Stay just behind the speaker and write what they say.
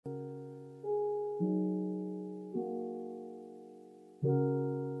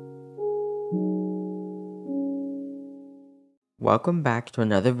Welcome back to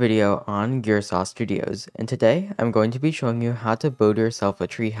another video on Gearsaw Studios, and today I'm going to be showing you how to build yourself a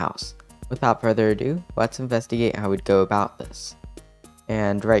treehouse. Without further ado, let's investigate how we'd go about this.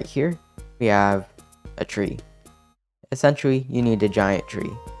 And right here, we have a tree. Essentially, you need a giant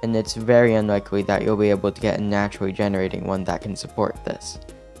tree, and it's very unlikely that you'll be able to get a naturally generating one that can support this,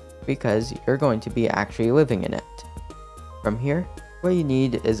 because you're going to be actually living in it. From here, what you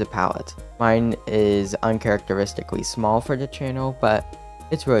need is a palette. Mine is uncharacteristically small for the channel, but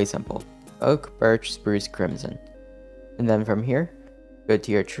it's really simple. Oak, birch, spruce, crimson. And then from here, go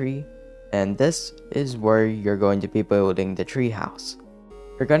to your tree, and this is where you're going to be building the tree house.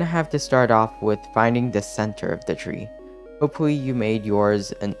 You're going to have to start off with finding the center of the tree. Hopefully you made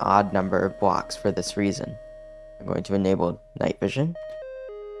yours an odd number of blocks for this reason. I'm going to enable night vision,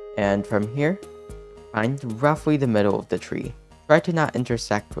 and from here, find roughly the middle of the tree. Try to not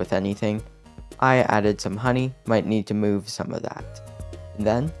intersect with anything. I added some honey, might need to move some of that. And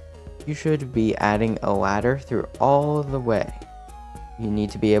then, you should be adding a ladder through all the way. You need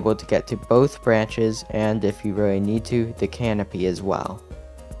to be able to get to both branches, and if you really need to, the canopy as well.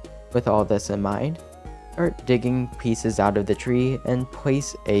 With all this in mind, start digging pieces out of the tree and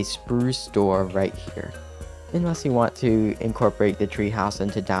place a spruce door right here. Unless you want to incorporate the treehouse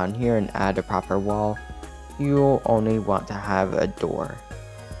into down here and add a proper wall, you'll only want to have a door.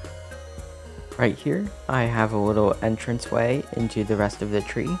 Right here, I have a little entranceway into the rest of the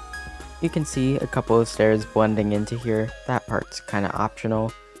tree. You can see a couple of stairs blending into here. That part's kind of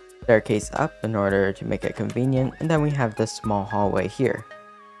optional. Staircase up in order to make it convenient, and then we have this small hallway here.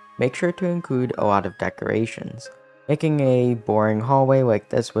 Make sure to include a lot of decorations. Making a boring hallway like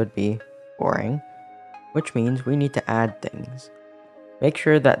this would be boring, which means we need to add things. Make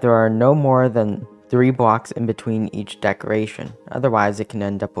sure that there are no more than 3 blocks in between each decoration, otherwise it can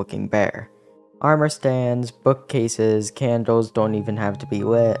end up looking bare. Armor stands, bookcases, candles don't even have to be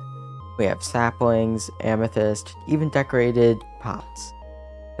lit. We have saplings, amethyst, even decorated pots.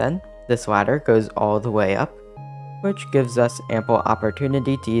 Then, this ladder goes all the way up, which gives us ample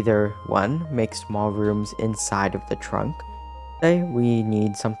opportunity to either 1. Make small rooms inside of the trunk. Say we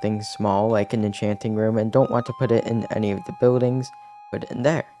need something small like an enchanting room and don't want to put it in any of the buildings, put it in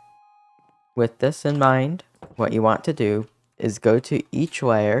there. With this in mind, what you want to do is go to each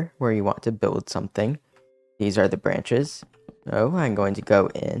layer where you want to build something. These are the branches. So I'm going to go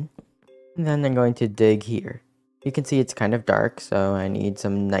in, and then I'm going to dig here. You can see it's kind of dark, so I need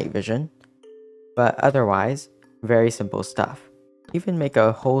some night vision. But otherwise, very simple stuff. Even make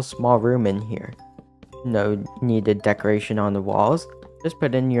a whole small room in here. No needed decoration on the walls. Just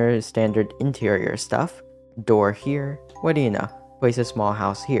put in your standard interior stuff. Door here. What do you know? Place a small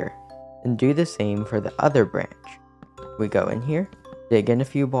house here. And do the same for the other branch. We go in here, dig in a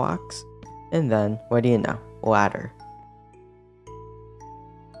few blocks, and then, what do you know, ladder.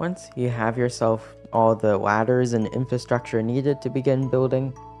 Once you have yourself all the ladders and infrastructure needed to begin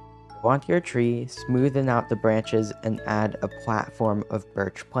building, go onto your tree, smoothen out the branches, and add a platform of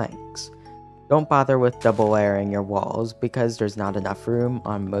birch planks. Don't bother with double layering your walls because there's not enough room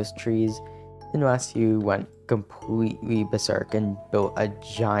on most trees unless you went completely berserk and built a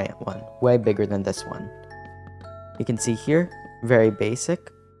giant one, way bigger than this one. You can see here, very basic,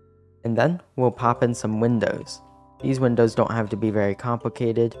 and then we'll pop in some windows. These windows don't have to be very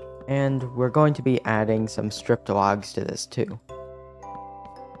complicated, and we're going to be adding some stripped logs to this too.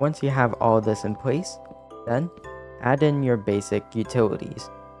 Once you have all this in place, then add in your basic utilities.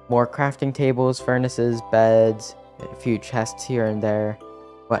 More crafting tables, furnaces, beds, a few chests here and there,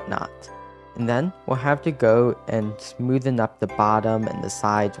 whatnot. And then we'll have to go and smoothen up the bottom and the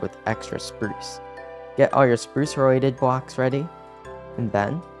sides with extra spruce. Get all your spruce related blocks ready, and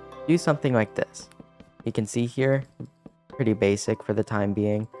then do something like this. You can see here, pretty basic for the time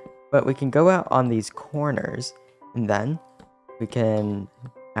being, but we can go out on these corners, and then we can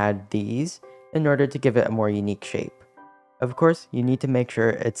add these in order to give it a more unique shape. Of course, you need to make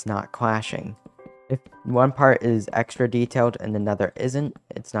sure it's not clashing. If one part is extra detailed and another isn't,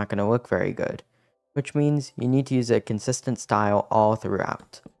 it's not going to look very good. Which means you need to use a consistent style all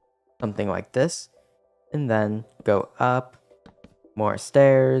throughout. Something like this. And then go up, more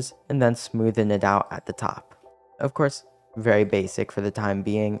stairs, and then smoothen it out at the top. Of course, very basic for the time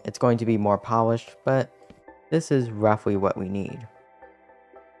being. It's going to be more polished, but this is roughly what we need.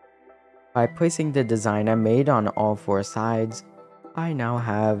 By placing the design I made on all 4 sides, I now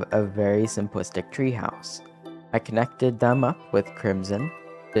have a very simplistic treehouse. I connected them up with crimson,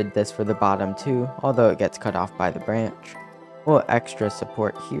 did this for the bottom too, although it gets cut off by the branch. A little extra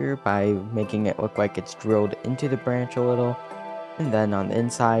support here by making it look like it's drilled into the branch a little, and then on the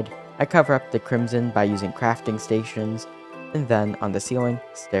inside, I cover up the crimson by using crafting stations, and then on the ceiling,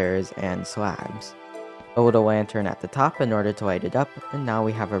 stairs and slabs. A little lantern at the top in order to light it up, and now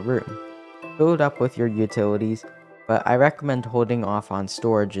we have a room. Fill it up with your utilities, but I recommend holding off on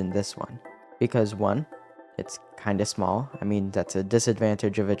storage in this one, because one, it's kinda small. I mean, that's a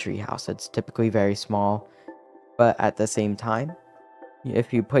disadvantage of a treehouse. It's typically very small, but at the same time,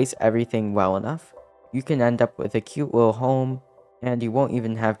 if you place everything well enough, you can end up with a cute little home, and you won't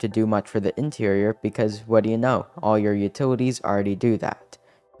even have to do much for the interior because what do you know, all your utilities already do that.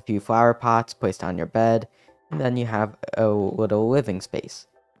 A few flower pots placed on your bed, and then you have a little living space.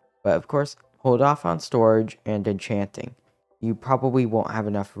 But of course, hold off on storage and enchanting. You probably won't have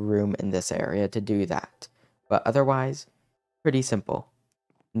enough room in this area to do that. But otherwise, pretty simple.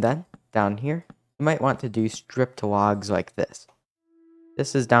 And then, down here, you might want to do stripped logs like this.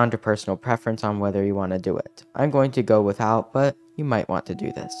 This is down to personal preference on whether you want to do it. I'm going to go without, but you might want to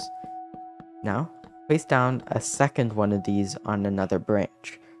do this. Now, place down a second one of these on another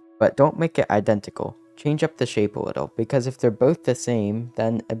branch, but don't make it identical. Change up the shape a little, because if they're both the same,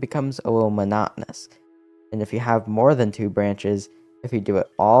 then it becomes a little monotonous. And if you have more than two branches, if you do it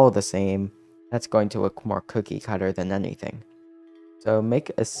all the same, that's going to look more cookie cutter than anything. So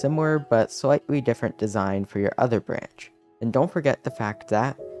make a similar but slightly different design for your other branch. And don't forget the fact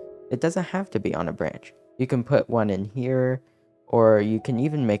that it doesn't have to be on a branch. You can put one in here, or you can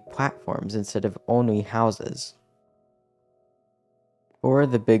even make platforms instead of only houses. For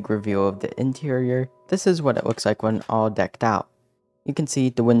the big reveal of the interior, this is what it looks like when all decked out. You can see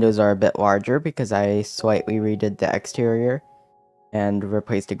the windows are a bit larger because I slightly redid the exterior and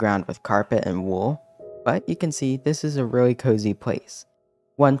replaced the ground with carpet and wool. But you can see this is a really cozy place.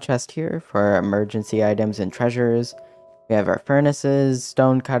 One chest here for emergency items and treasures. We have our furnaces,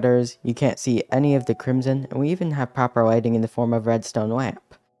 stone cutters, you can't see any of the crimson, and we even have proper lighting in the form of redstone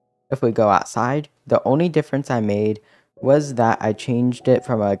lamp. If we go outside, the only difference I made was that I changed it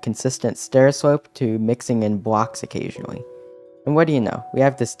from a consistent stair slope to mixing in blocks occasionally. And what do you know, we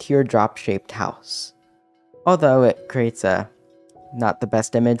have this teardrop shaped house. Although it creates a not the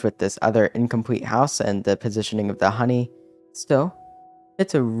best image with this other incomplete house and the positioning of the honey, still,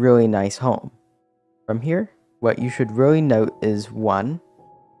 it's a really nice home. From here, what you should really note is 1.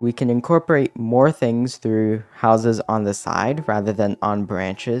 We can incorporate more things through houses on the side rather than on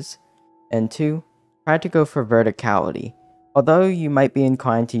branches. And 2, try to go for verticality. Although you might be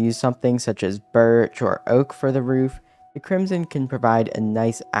inclined to use something such as birch or oak for the roof, the crimson can provide a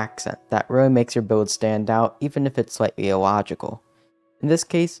nice accent that really makes your build stand out even if it's slightly illogical. In this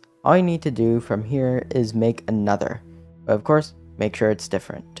case, all you need to do from here is make another, but of course, make sure it's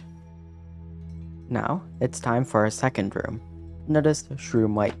different. Now, it's time for our second room. Notice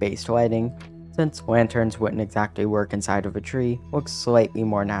shroom light based lighting. Since lanterns wouldn't exactly work inside of a tree, looks slightly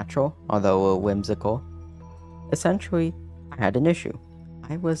more natural, although a little whimsical. Essentially, I had an issue.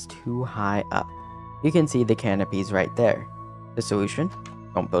 I was too high up. You can see the canopies right there. The solution?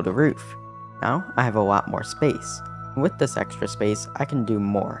 Don't build a roof. Now, I have a lot more space. And with this extra space, I can do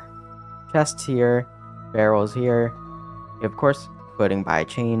more. Chests here, barrels here, of course, floating by a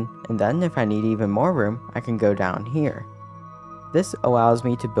chain, and then if I need even more room, I can go down here. This allows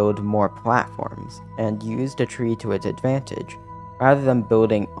me to build more platforms, and use the tree to its advantage. Rather than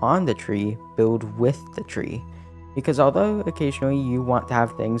building on the tree, build with the tree. Because although occasionally you want to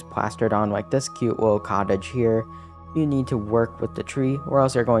have things plastered on like this cute little cottage here, you need to work with the tree or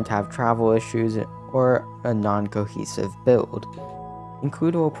else you're going to have travel issues or a non-cohesive build.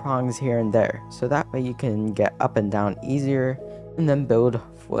 Include little prongs here and there, so that way you can get up and down easier, and then build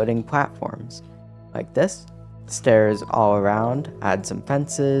floating platforms. Like this, stairs all around, add some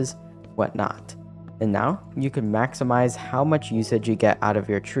fences, whatnot. And now, you can maximize how much usage you get out of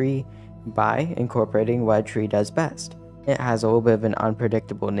your tree by incorporating what a tree does best. It has a little bit of an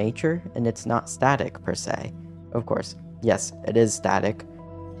unpredictable nature, and it's not static per se. Of course, yes, it is static,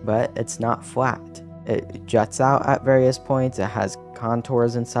 but it's not flat. It juts out at various points, it has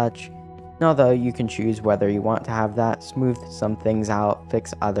contours and such. And although you can choose whether you want to have that, smooth some things out,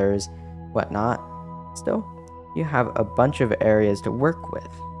 fix others, whatnot, still, you have a bunch of areas to work with.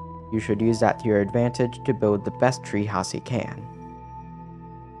 You should use that to your advantage to build the best treehouse you can.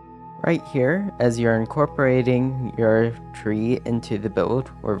 Right here, as you're incorporating your tree into the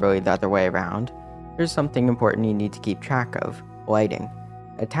build, or really the other way around, there's something important you need to keep track of: lighting.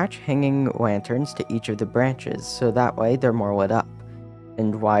 Attach hanging lanterns to each of the branches so that way they're more lit up.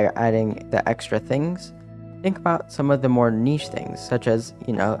 And while you're adding the extra things, think about some of the more niche things, such as,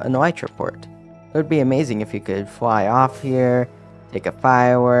 an elytra port. It would be amazing if you could fly off here, take a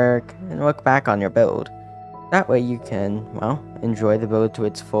firework, and look back on your build. That way you can, enjoy the build to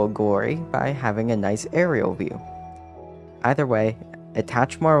its full glory by having a nice aerial view. Either way,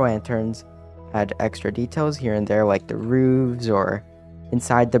 attach more lanterns, add extra details here and there like the roofs or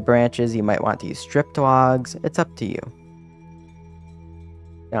inside the branches you might want to use stripped logs, it's up to you.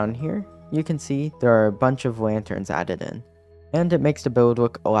 Down here, you can see there are a bunch of lanterns added in, and it makes the build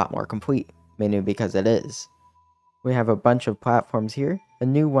look a lot more complete, mainly because it is. We have a bunch of platforms here, a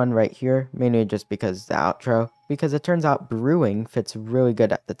new one right here, mainly just because the outro, because it turns out brewing fits really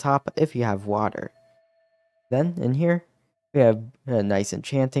good at the top if you have water. Then, in here, we have a nice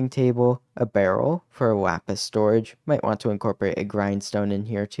enchanting table, a barrel for lapis storage, might want to incorporate a grindstone in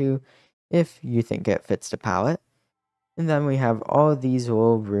here too, if you think it fits the palette. And then we have all these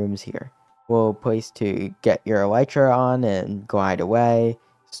little rooms here. Little place to get your elytra on and glide away,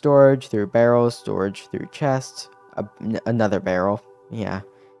 storage through barrels, storage through chests, another barrel, yeah.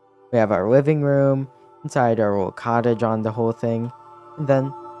 We have our living room, inside our little cottage on the whole thing, and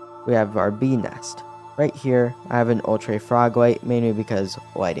then we have our bee nest. Right here, I have an ultra frog light, mainly because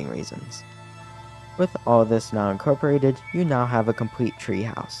lighting reasons. With all this now incorporated, you now have a complete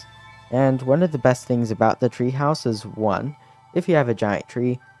treehouse. And one of the best things about the treehouse is one, if you have a giant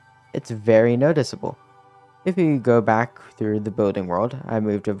tree, it's very noticeable. If you go back through the building world, I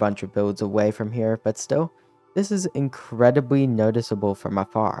moved a bunch of builds away from here, but still, this is incredibly noticeable from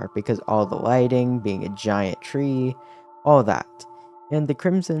afar because all the lighting, being a giant tree, all that. And the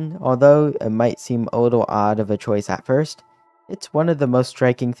crimson, although it might seem a little odd of a choice at first, it's one of the most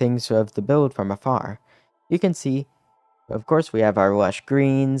striking things of the build from afar. You can see, of course, we have our lush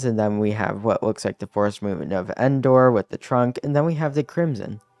greens, and then we have what looks like the forest movement of Endor with the trunk, and then we have the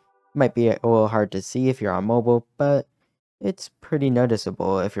crimson. Might be a little hard to see if you're on mobile, but it's pretty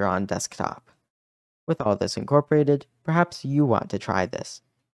noticeable if you're on desktop. With all this incorporated, perhaps you want to try this.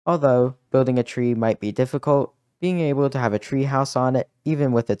 Although building a tree might be difficult, being able to have a tree house on it,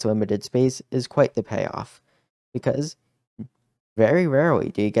 even with its limited space, is quite the payoff. Because very rarely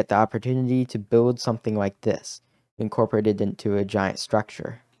do you get the opportunity to build something like this, incorporated into a giant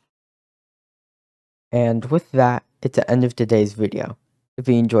structure. And with that, it's the end of today's video. If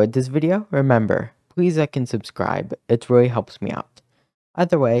you enjoyed this video, remember, please like and subscribe, it really helps me out.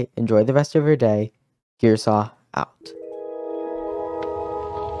 Either way, enjoy the rest of your day. Gearsaw out.